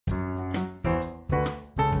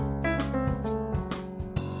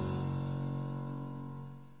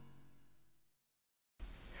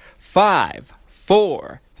5,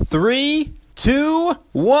 4, 3, 2,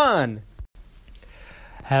 1.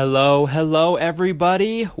 Hello,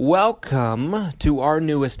 everybody. Welcome to our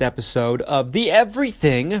newest episode of the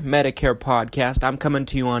Everything Medicare podcast. I'm coming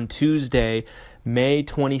to you on Tuesday, May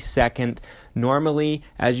 22nd. Normally,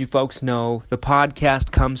 as you folks know, the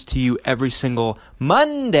podcast comes to you every single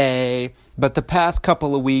Monday, but the past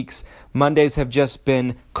couple of weeks, Mondays have just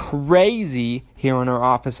been crazy here in our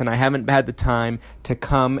office, and I haven't had the time to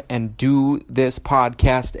come and do this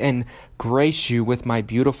podcast and grace you with my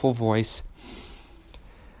beautiful voice.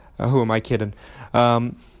 Who am I kidding?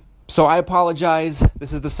 So I apologize.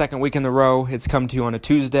 This is the second week in a row. It's come to you on a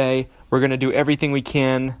Tuesday. We're going to do everything we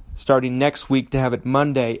can starting next week to have it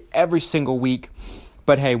Monday every single week.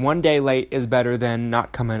 But hey, one day late is better than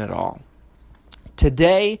not coming at all.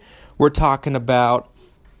 Today, we're talking about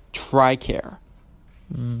Tricare,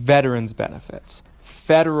 veterans benefits,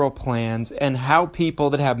 federal plans, and how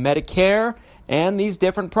people that have Medicare and these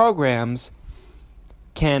different programs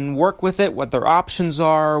can work with it, what their options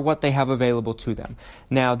are, what they have available to them.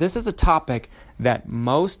 Now, this is a topic that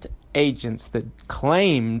most agents that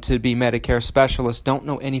claim to be Medicare specialists don't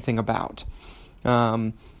know anything about.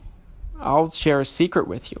 I'll share a secret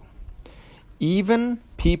with you. Even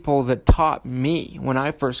people that taught me when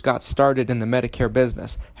I first got started in the Medicare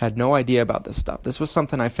business had no idea about this stuff. This was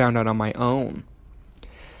something I found out on my own.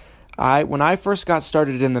 When I first got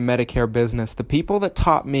started in the Medicare business, the people that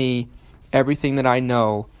taught me everything that I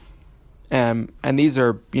know, and these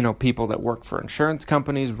are, people that work for insurance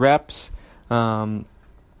companies, reps,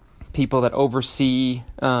 people that oversee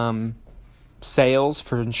sales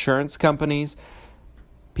for insurance companies,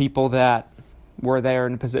 people that were there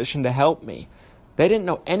in a position to help me. They didn't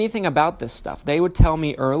know anything about this stuff. They would tell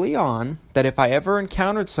me early on that if I ever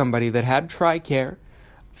encountered somebody that had Tricare,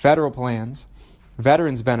 federal plans,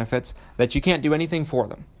 veterans benefits, that you can't do anything for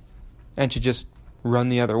them and to just run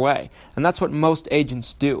the other way. And that's what most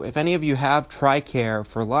agents do. If any of you have Tricare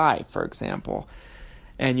for life, for example,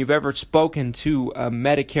 and you've ever spoken to a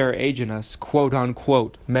Medicare agent, a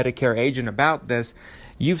quote-unquote Medicare agent about this,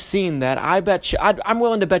 you've seen that I'm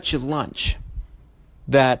willing to bet you lunch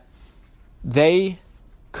that they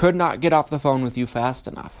could not get off the phone with you fast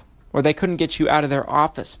enough, or they couldn't get you out of their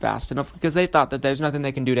office fast enough because they thought that there's nothing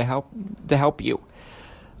they can do to help you.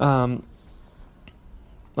 Let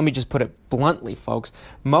me just put it bluntly, folks.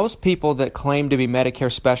 Most people that claim to be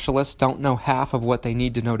Medicare specialists don't know half of what they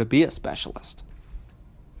need to know to be a specialist.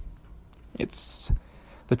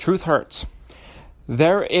 The truth hurts.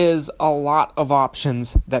 There is a lot of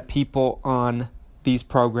options that people on these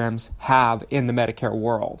programs have in the Medicare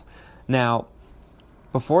world. Now,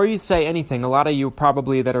 before you say anything, a lot of you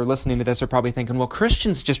probably that are listening to this are probably thinking, well,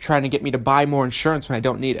 Christian's just trying to get me to buy more insurance when I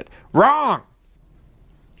don't need it. Wrong!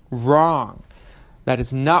 That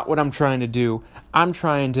is not what I'm trying to do. I'm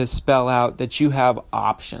trying to spell out that you have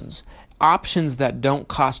options. Options that don't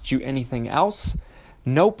cost you anything else.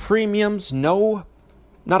 No premiums, not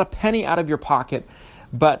a penny out of your pocket,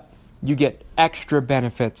 but you get extra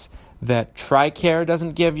benefits that Tricare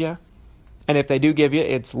doesn't give you. And if they do give you,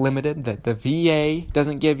 it's limited, that the VA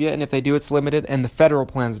doesn't give you. And if they do, it's limited. And the federal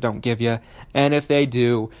plans don't give you. And if they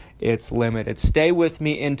do, it's limited. Stay with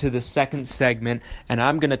me into the second segment, and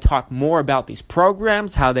I'm going to talk more about these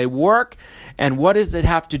programs, how they work, and what does it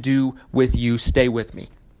have to do with you. Stay with me.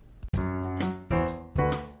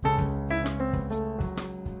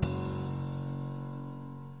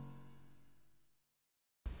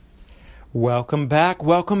 Welcome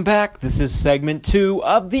back. This is segment 2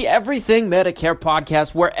 of the Everything Medicare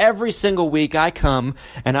podcast, where every single week I come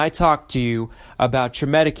and I talk to you about your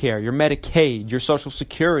Medicare, your Medicaid, your Social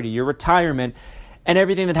Security, your retirement, and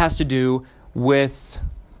everything that has to do with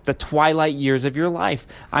the twilight years of your life.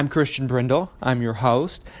 I'm Christian Brindle. I'm your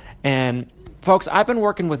host. And folks, I've been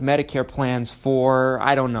working with Medicare plans for,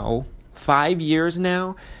 5 years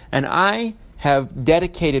now, and I have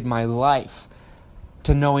dedicated my life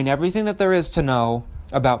to knowing everything that there is to know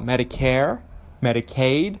about Medicare,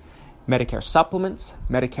 Medicaid, Medicare supplements,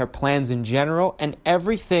 Medicare plans in general, and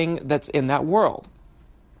everything that's in that world.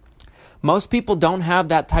 Most people don't have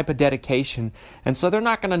that type of dedication, and so they're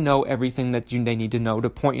not going to know everything that they need to know to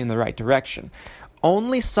point you in the right direction.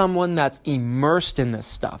 Only someone that's immersed in this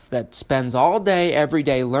stuff, that spends all day, every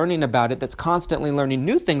day learning about it, that's constantly learning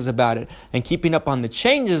new things about it, and keeping up on the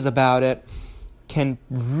changes about it, can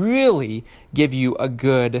really give you a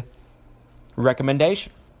good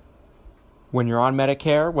recommendation. When you're on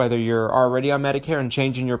Medicare, whether you're already on Medicare and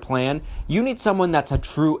changing your plan, you need someone that's a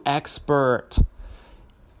true expert.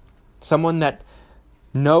 Someone that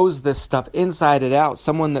knows this stuff inside and out,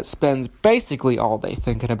 someone that spends basically all day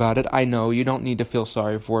thinking about it. I know you don't need to feel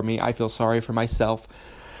sorry for me. I feel sorry for myself.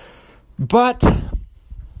 But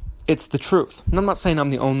it's the truth. And I'm not saying I'm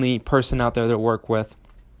the only person out there to work with,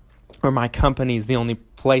 or my company's the only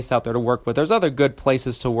place out there to work with. There's other good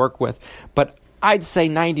places to work with, but I'd say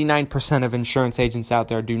 99% of insurance agents out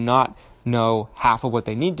there do not know half of what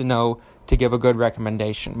they need to know to give a good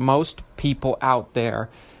recommendation. Most people out there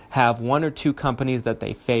have one or two companies that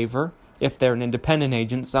they favor. If they're an independent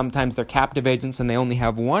agent, sometimes they're captive agents and they only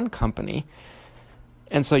have one company.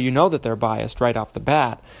 And so you know that they're biased right off the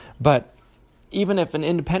bat. But even if an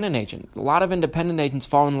independent agent, a lot of independent agents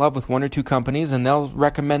fall in love with one or two companies and they'll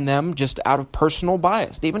recommend them just out of personal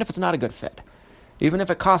bias, even if it's not a good fit. Even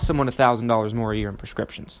if it costs someone $1,000 more a year in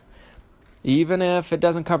prescriptions. Even if it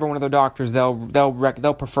doesn't cover one of their doctors,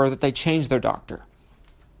 they'll prefer that they change their doctor.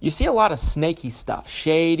 You see a lot of snaky stuff,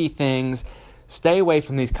 shady things. Stay away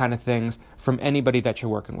from these kind of things from anybody that you're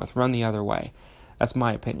working with. Run the other way. That's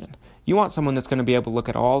my opinion. You want someone that's going to be able to look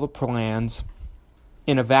at all the plans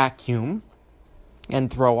in a vacuum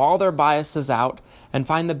and throw all their biases out and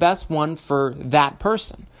find the best one for that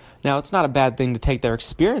person. Now, it's not a bad thing to take their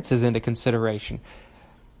experiences into consideration.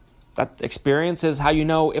 That experience is how you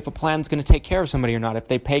know if a plan's going to take care of somebody or not, if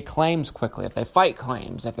they pay claims quickly, if they fight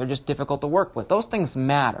claims, if they're just difficult to work with. Those things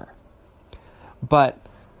matter. But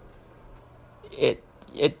it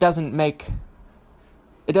doesn't make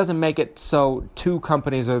it so two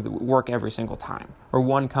companies work every single time or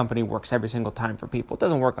one company works every single time for people. It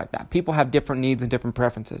doesn't work like that. People have different needs and different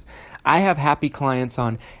preferences. I have happy clients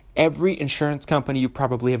on every insurance company you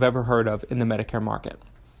probably have ever heard of in the Medicare market,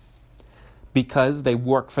 because they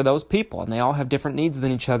work for those people and they all have different needs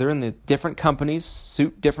than each other, and the different companies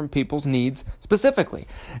suit different people's needs specifically.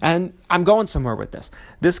 And I'm going somewhere with this.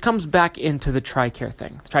 This comes back into the Tricare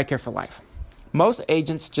thing, Tricare for Life. Most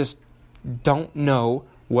agents just don't know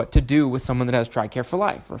what to do with someone that has Tricare for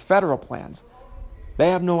Life or federal plans. They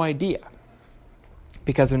have no idea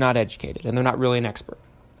because they're not educated and they're not really an expert.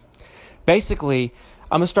 Basically,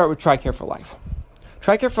 I'm going to start with Tricare for Life.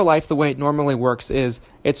 Tricare for Life, the way it normally works is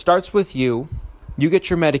it starts with you. You get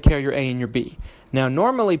your Medicare, your A, and your B. Now,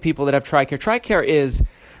 normally people that have Tricare is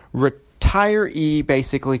retiree,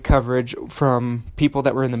 basically, coverage from people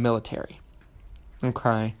that were in the military.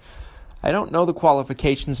 Okay. I don't know the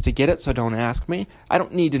qualifications to get it, so don't ask me. I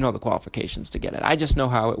don't need to know the qualifications to get it. I just know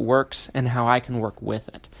how it works and how I can work with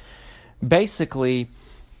it. Basically,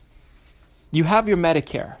 you have your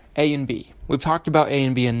Medicare, A and B. We've talked about A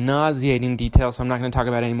and B in nauseating detail, so I'm not going to talk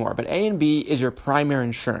about it anymore. But A and B is your primary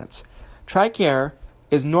insurance. Tricare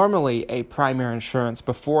is normally a primary insurance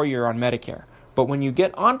before you're on Medicare. But when you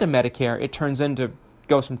get onto Medicare, it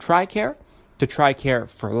goes from Tricare to Tricare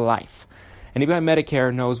for Life. Anybody on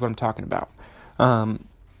Medicare knows what I'm talking about.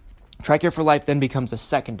 Tricare for Life then becomes a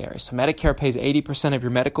secondary. So Medicare pays 80% of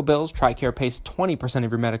your medical bills. Tricare pays 20%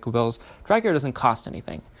 of your medical bills. Tricare doesn't cost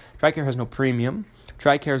anything. Tricare has no premium.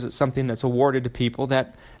 Tricare is something that's awarded to people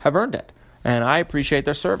that have earned it, and I appreciate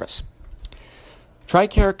their service.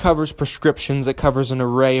 Tricare covers prescriptions. It covers an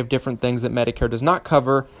array of different things that Medicare does not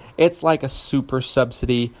cover. It's like a super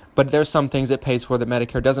subsidy, but there's some things it pays for that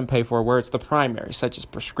Medicare doesn't pay for, where it's the primary, such as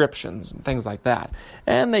prescriptions and things like that.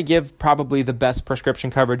 And they give probably the best prescription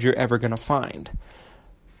coverage you're ever going to find,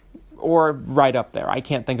 or right up there. I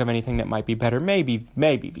can't think of anything that might be better. Maybe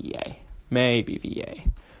VA.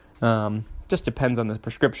 Just depends on the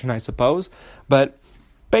prescription, I suppose. But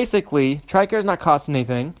basically, Tricare is not costing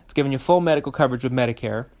anything. It's giving you full medical coverage with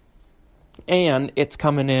Medicare, and it's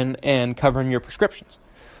coming in and covering your prescriptions.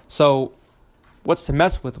 So what's to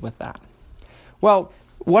mess with that? Well,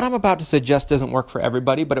 what I'm about to suggest doesn't work for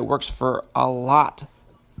everybody, but it works for a lot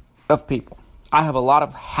of people. I have a lot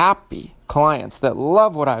of happy clients that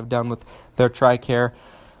love what I've done with their Tricare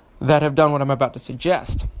that have done what I'm about to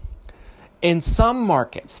suggest. In some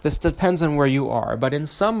markets, this depends on where you are, but in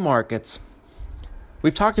some markets,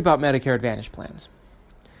 we've talked about Medicare Advantage plans.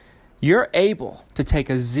 You're able to take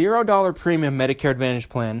a $0 premium Medicare Advantage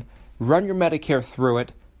plan, run your Medicare through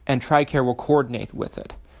it, and Tricare will coordinate with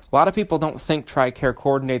it. A lot of people don't think Tricare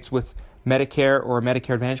coordinates with Medicare or a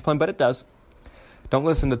Medicare Advantage plan, but it does. Don't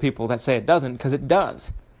listen to people that say it doesn't, because it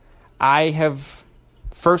does. I have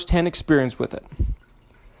first-hand experience with it.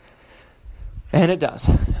 And it does.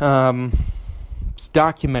 It's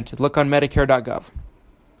documented. Look on Medicare.gov.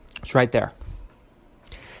 It's right there.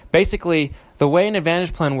 Basically, the way an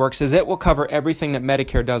Advantage plan works is it will cover everything that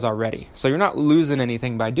Medicare does already. So you're not losing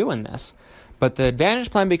anything by doing this. But the Advantage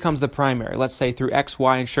plan becomes the primary, let's say through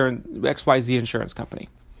XYZ insurance company.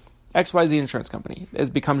 XYZ insurance company.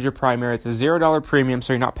 It becomes your primary. It's a $0 premium,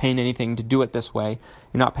 so you're not paying anything to do it this way.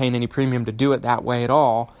 You're not paying any premium to do it that way at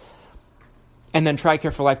all. And then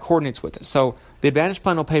Tricare for Life coordinates with it. So the Advantage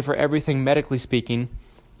plan will pay for everything medically speaking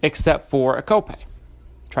except for a copay.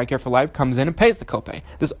 Tricare for Life comes in and pays the copay.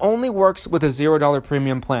 This only works with a $0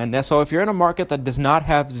 premium plan. Now, so if you're in a market that does not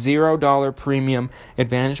have $0 premium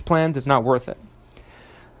Advantage plans, it's not worth it.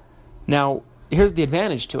 Now, here's the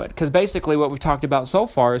advantage to it, because basically what we've talked about so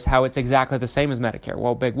far is how it's exactly the same as Medicare.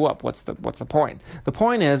 Well, big whoop. What's the point? The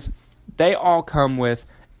point is they all come with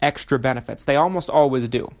extra benefits. They almost always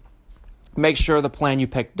do. Make sure the plan you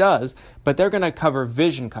pick does, but they're going to cover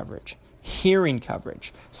vision coverage, hearing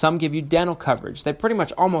coverage. Some give you dental coverage. They pretty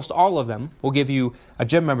much almost all of them will give you a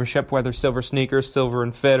gym membership, whether Silver Sneakers, Silver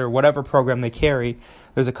and Fit, or whatever program they carry.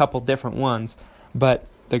 There's a couple different ones, but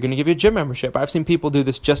they're going to give you a gym membership. I've seen people do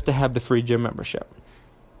this just to have the free gym membership.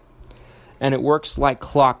 And it works like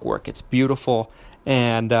clockwork. It's beautiful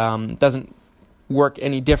and doesn't work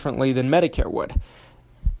any differently than Medicare would.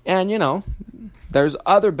 And, there's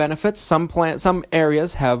other benefits. Some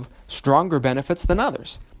areas have stronger benefits than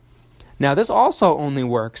others. Now, this also only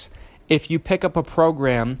works if you pick up a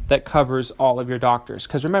program that covers all of your doctors.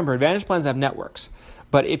 Because remember, Advantage plans have networks.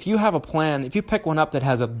 But if you have a plan, if you pick one up that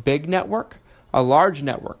has a big network, a large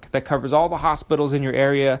network that covers all the hospitals in your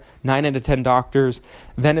area, 9 out of 10 doctors,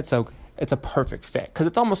 then it's a perfect fit. Because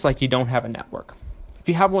it's almost like you don't have a network. If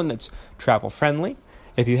you have one that's travel friendly,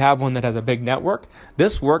 if you have one that has a big network,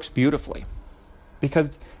 this works beautifully.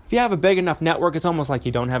 Because if you have a big enough network, it's almost like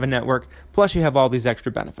you don't have a network, plus you have all these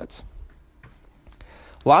extra benefits.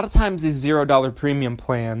 A lot of times these $0 premium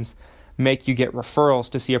plans make you get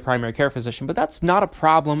referrals to see a primary care physician, but that's not a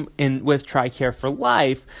problem with Tricare for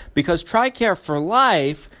Life, because Tricare for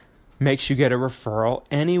Life makes you get a referral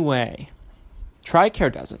anyway.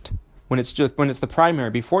 Tricare doesn't when it's the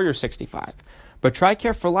primary before you're 65. But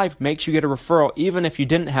Tricare for Life makes you get a referral even if you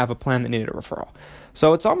didn't have a plan that needed a referral.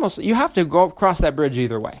 So it's almost, you have to go across that bridge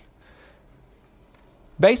either way.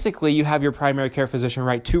 Basically, you have your primary care physician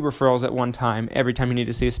write 2 referrals at one time every time you need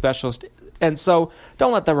to see a specialist. And so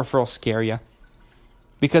don't let the referral scare you,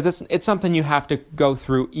 because it's something you have to go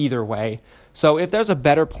through either way. So if there's a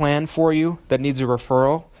better plan for you that needs a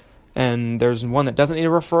referral, and there's one that doesn't need a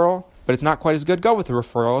referral, but it's not quite as good, go with the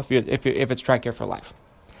referral if it's Tricare for Life.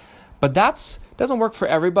 But that doesn't work for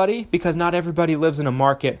everybody, because not everybody lives in a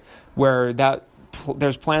market where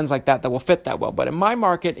there's plans like that will fit that well. But in my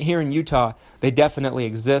market here in Utah, they definitely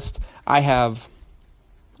exist. I have,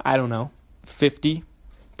 50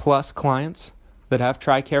 plus clients that have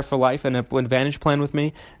Tricare for Life and an Advantage plan with me,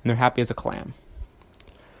 and they're happy as a clam.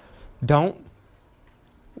 Don't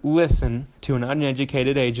listen to an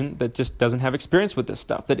uneducated agent that just doesn't have experience with this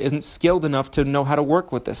stuff, that isn't skilled enough to know how to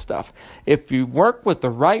work with this stuff. If you work with the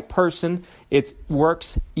right person, it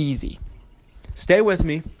works easy. Stay with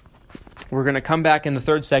me. We're going to come back in the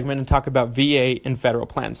third segment and talk about VA and federal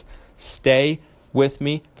plans. Stay with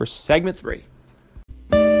me for segment 3.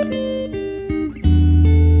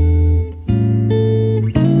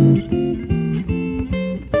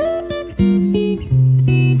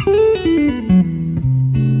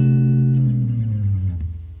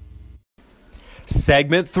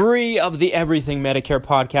 Segment 3 of the Everything Medicare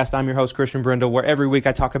podcast. I'm your host, Christian Brindle, where every week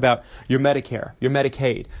I talk about your Medicare, your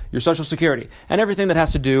Medicaid, your Social Security, and everything that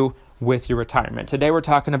has to do with your retirement. Today we're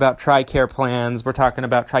talking about Tricare plans. We're talking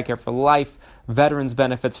about Tricare for Life, veterans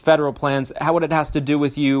benefits, federal plans, what it has to do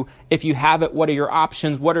with you. If you have it, what are your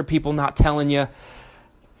options? What are people not telling you?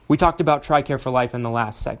 We talked about Tricare for Life in the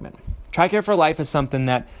last segment. Tricare for Life is something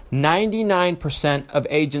that 99% of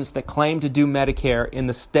agents that claim to do Medicare in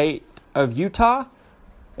the state of Utah,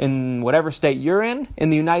 in whatever state you're in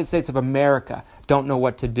the United States of America, don't know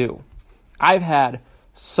what to do. I've had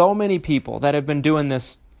so many people that have been doing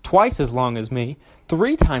this twice as long as me,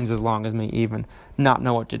 3 times as long as me even, not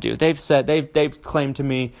know what to do. They've said, they've claimed to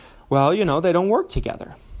me, well, they don't work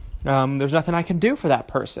together. There's nothing I can do for that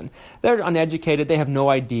person. They're uneducated. They have no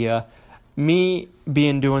idea. Me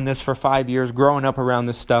doing this for 5 years, growing up around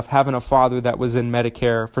this stuff, having a father that was in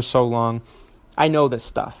Medicare for so long, I know this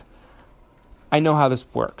stuff. I know how this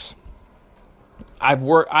works.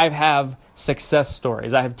 I have success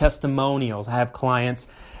stories. I have testimonials. I have clients.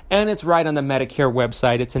 And it's right on the Medicare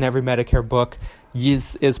website. It's in every Medicare book.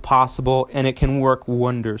 This is possible, and it can work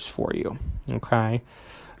wonders for you. Okay?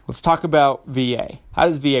 Let's talk about VA. How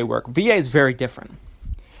does VA work? VA is very different.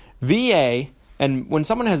 VA, and when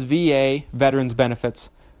someone has VA, veterans benefits,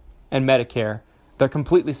 and Medicare, They're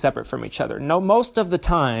completely separate from each other. No, most of the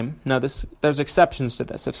time, there's exceptions to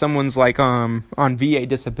this. If someone's like on VA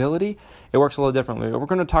disability, it works a little differently. We're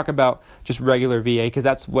going to talk about just regular VA because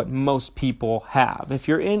that's what most people have. If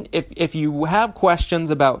you have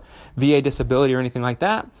questions about VA disability or anything like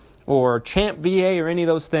that, or Champ VA or any of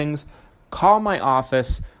those things, call my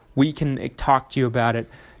office. We can talk to you about it.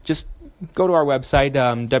 Just go to our website,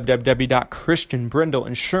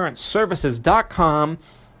 www.christianbrindleinsuranceservices.com.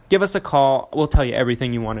 Give us a call. We'll tell you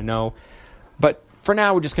everything you want to know. But for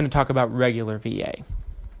now, we're just going to talk about regular VA.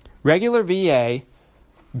 Regular VA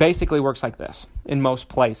basically works like this in most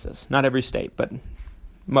places. Not every state, but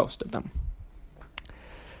most of them.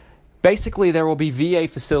 Basically, there will be VA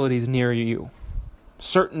facilities near you.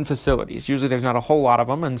 Certain facilities. Usually there's not a whole lot of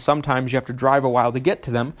them, and sometimes you have to drive a while to get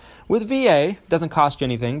to them. With VA, it doesn't cost you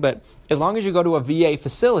anything, but as long as you go to a VA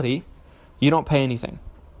facility, you don't pay anything.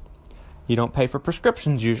 You don't pay for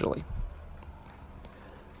prescriptions usually.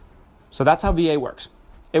 So that's how VA works.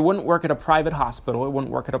 It wouldn't work at a private hospital. It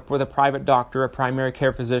wouldn't work with a private doctor, a primary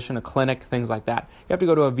care physician, a clinic, things like that. You have to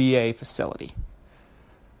go to a VA facility.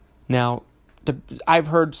 Now, I've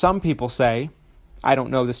heard some people say, I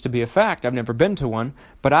don't know this to be a fact, I've never been to one,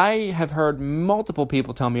 but I have heard multiple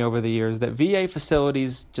people tell me over the years that VA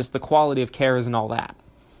facilities, just the quality of care isn't all that.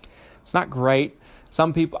 It's not great.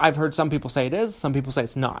 I've heard some people say it is, some people say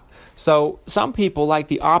it's not. So some people like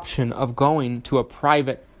the option of going to a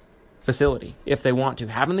private facility if they want to,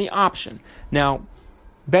 having the option. Now,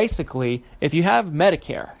 basically, if you have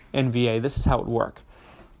Medicare in VA, this is how it would work.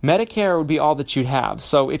 Medicare would be all that you'd have.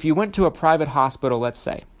 So if you went to a private hospital, let's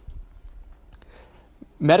say,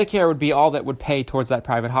 Medicare would be all that would pay towards that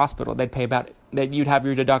private hospital. They'd pay you'd have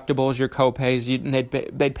your deductibles, your co-pays, they'd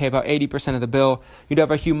pay about 80% of the bill. You'd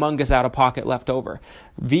have a humongous out-of-pocket left over.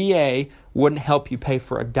 VA wouldn't help you pay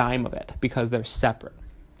for a dime of it because they're separate.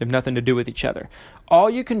 They have nothing to do with each other. All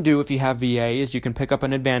you can do if you have VA is you can pick up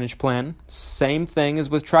an Advantage plan. Same thing as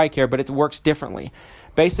with Tricare, but it works differently.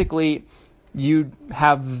 Basically, you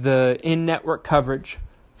have the in-network coverage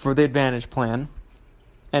for the Advantage plan.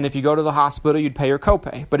 And if you go to the hospital, you'd pay your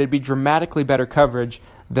copay. But it'd be dramatically better coverage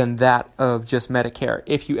than that of just Medicare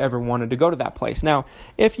if you ever wanted to go to that place. Now,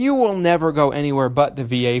 if you will never go anywhere but the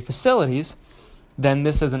VA facilities, then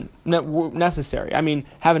this isn't necessary. I mean,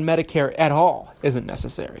 having Medicare at all isn't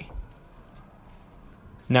necessary.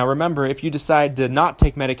 Now, remember, if you decide to not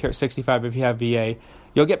take Medicare at 65 if you have VA,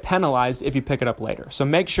 you'll get penalized if you pick it up later. So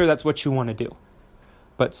make sure that's what you want to do.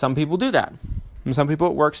 But some people do that. And some people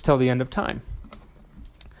it works till the end of time.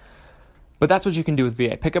 But that's what you can do with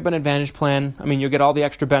VA. Pick up an Advantage plan. I mean, you'll get all the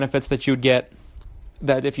extra benefits that you would get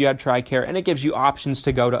that if you had Tricare, and it gives you options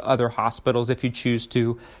to go to other hospitals if you choose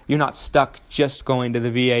to. You're not stuck just going to the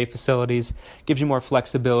VA facilities. It gives you more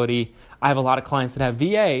flexibility. I have a lot of clients that have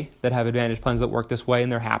VA that have Advantage plans that work this way,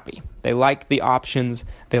 and they're happy. They like the options.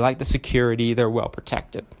 They like the security. They're well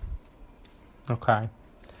protected. Okay.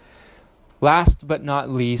 Last but not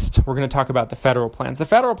least, we're going to talk about the federal plans. The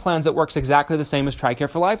federal plans, it works exactly the same as Tricare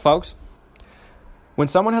for Life, folks. When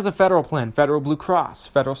someone has a federal plan, Federal Blue Cross,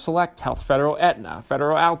 Federal Select Health, Federal Aetna,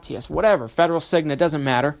 Federal Altius, whatever, Federal Cigna, doesn't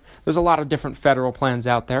matter. There's a lot of different federal plans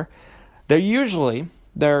out there. They're usually,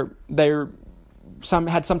 had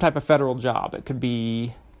some type of federal job. It could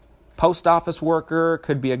be post office worker,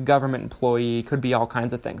 could be a government employee, could be all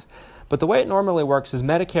kinds of things. But the way it normally works is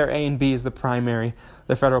Medicare A and B is the primary,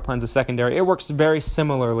 the federal plan's the secondary. It works very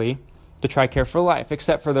similarly to Tricare for Life,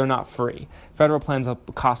 except for they're not free. Federal plans will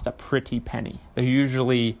cost a pretty penny. They're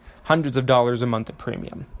usually hundreds of dollars a month at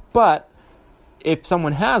premium. But if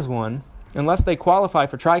someone has one, unless they qualify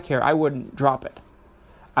for Tricare, I wouldn't drop it.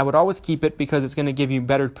 I would always keep it because it's going to give you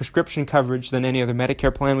better prescription coverage than any other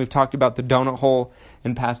Medicare plan. We've talked about the donut hole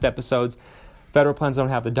in past episodes. Federal plans don't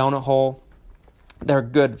have the donut hole. They're a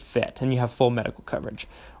good fit, and you have full medical coverage.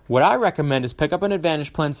 What I recommend is pick up an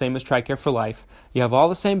Advantage plan, same as Tricare for Life. You have all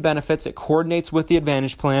the same benefits. It coordinates with the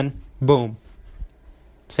Advantage plan. Boom.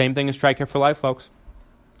 Same thing as Tricare for Life, folks.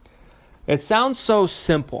 It sounds so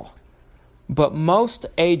simple, but most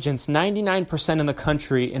agents, 99% in the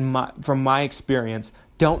country, from my experience,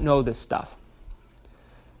 don't know this stuff.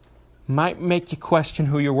 Might make you question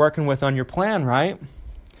who you're working with on your plan, right?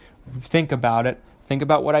 Think about it. Think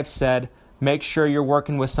about what I've said. Make sure you're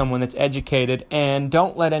working with someone that's educated, and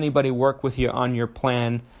don't let anybody work with you on your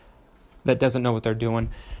plan that doesn't know what they're doing.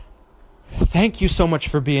 Thank you so much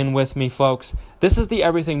for being with me, folks. This is the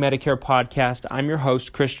Everything Medicare podcast. I'm your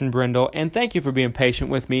host, Christian Brindle, and thank you for being patient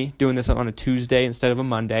with me, doing this on a Tuesday instead of a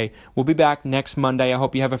Monday. We'll be back next Monday. I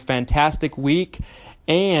hope you have a fantastic week,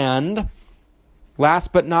 and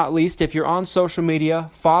Last but not least, if you're on social media,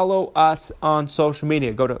 follow us on social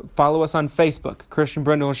media. Follow us on Facebook, Christian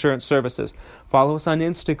Brindle Insurance Services. Follow us on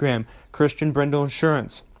Instagram, Christian Brindle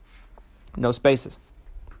Insurance. No spaces.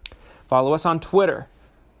 Follow us on Twitter,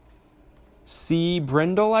 C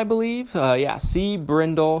Brindle, I believe. C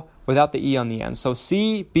Brindle without the E on the end. So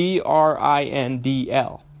CBRINDL.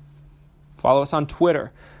 Follow us on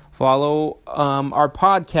Twitter. Follow our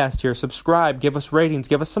podcast here. Subscribe. Give us ratings.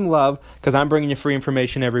 Give us some love, because I'm bringing you free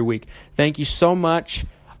information every week. Thank you so much.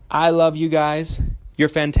 I love you guys. You're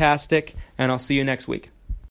fantastic, and I'll see you next week.